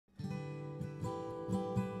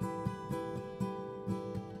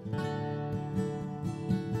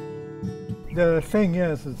the thing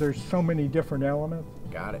is there's so many different elements.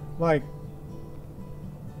 Got it. Like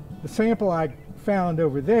the sample I found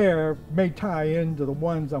over there may tie into the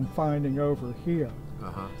ones I'm finding over here.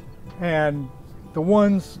 And the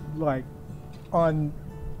ones like on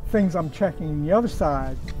things I'm checking on the other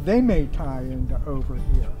side, they may tie into over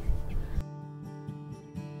here.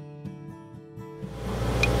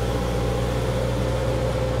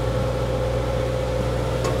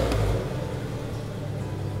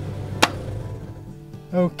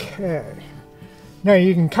 Okay, now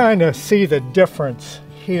you can kind of see the difference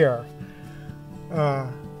here.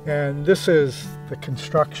 And this is the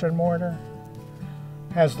construction mortar.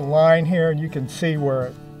 Has the line here, and you can see where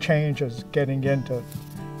it changes getting into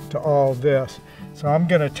all this. So I'm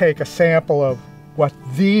going to take a sample of what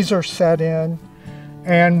these are set in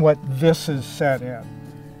and what this is set in.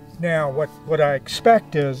 Now what I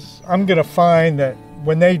expect is I'm going to find that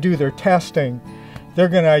when they do their testing, they're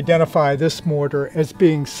going to identify this mortar as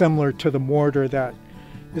being similar to the mortar that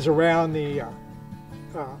is around the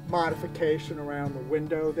modification around the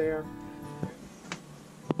window there.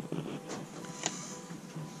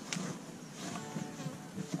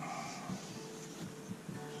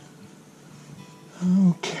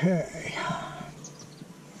 Okay.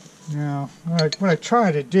 Now, what I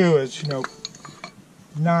try to do is,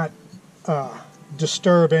 not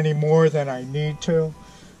disturb any more than I need to.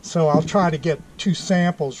 So I'll try to get two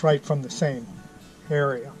samples right from the same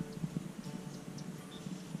area.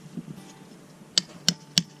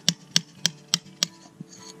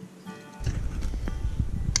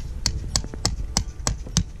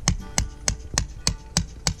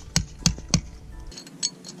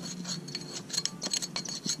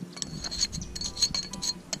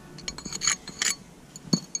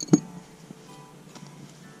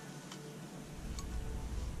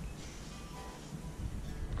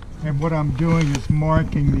 And what I'm doing is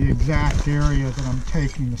marking the exact area that I'm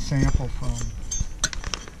taking the sample from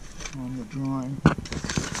on the drawing.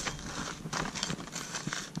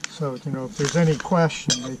 So, if there's any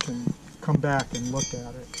question, they can come back and look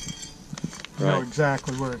at it. Know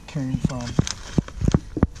exactly where it came from.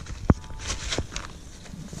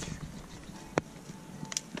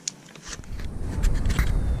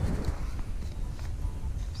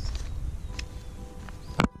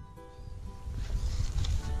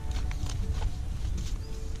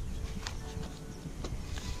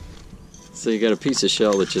 So you got a piece of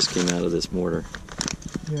shell that just came out of this mortar.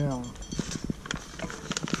 Yeah.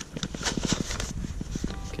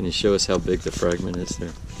 Can you show us how big the fragment is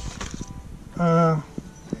there? Yeah.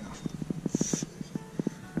 That's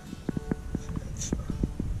a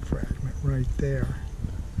fragment right there.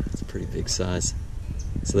 It's a pretty big size.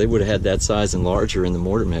 So they would have had that size and larger in the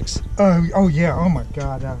mortar mix. Oh yeah, oh my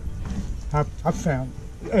God. I found,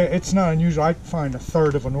 it's not unusual, I find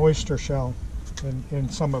 1/3 of an oyster shell in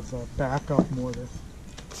some of the backup mortar.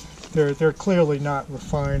 They're clearly not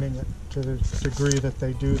refining it to the degree that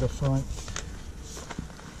they do the front.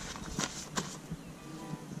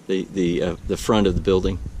 The front of the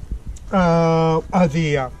building? The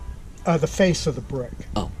face of the brick.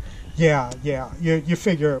 Oh. Yeah. You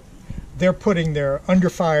figure they're putting their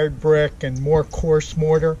underfired brick and more coarse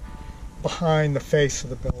mortar behind the face of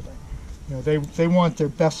the building. They want their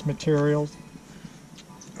best materials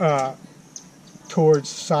towards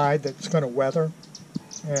the side that's going to weather,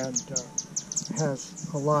 and it has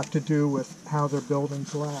a lot to do with how their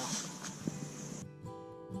buildings last.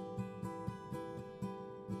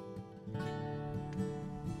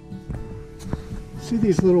 See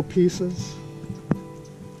these little pieces?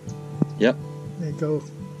 Yep. They go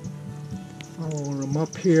following them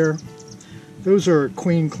up here. Those are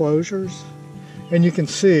queen closures, and you can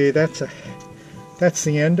see that's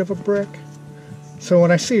the end of a brick. So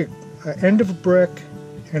when I see an end of a brick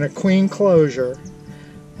and a queen closure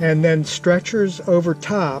and then stretchers over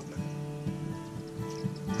top,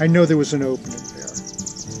 I know there was an opening there.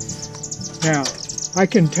 Now I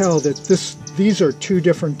can tell that these are two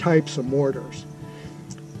different types of mortars.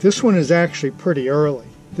 This one is actually pretty early.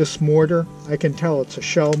 This mortar, I can tell it's a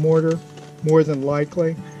shell mortar more than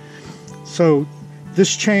likely. So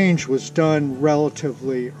this change was done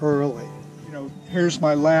relatively early. Here's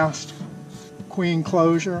my last queen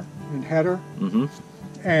closure and header,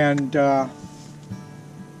 and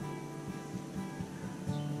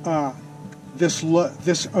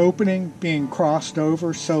this opening being crossed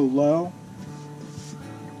over so low.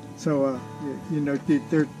 So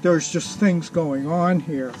there's just things going on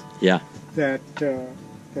here. Yeah. That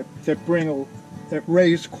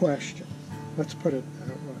raise question. Let's put it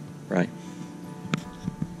that way. Right.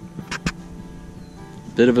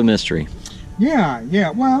 Bit of a mystery.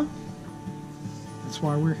 Yeah. Well, that's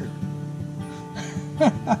why we're here.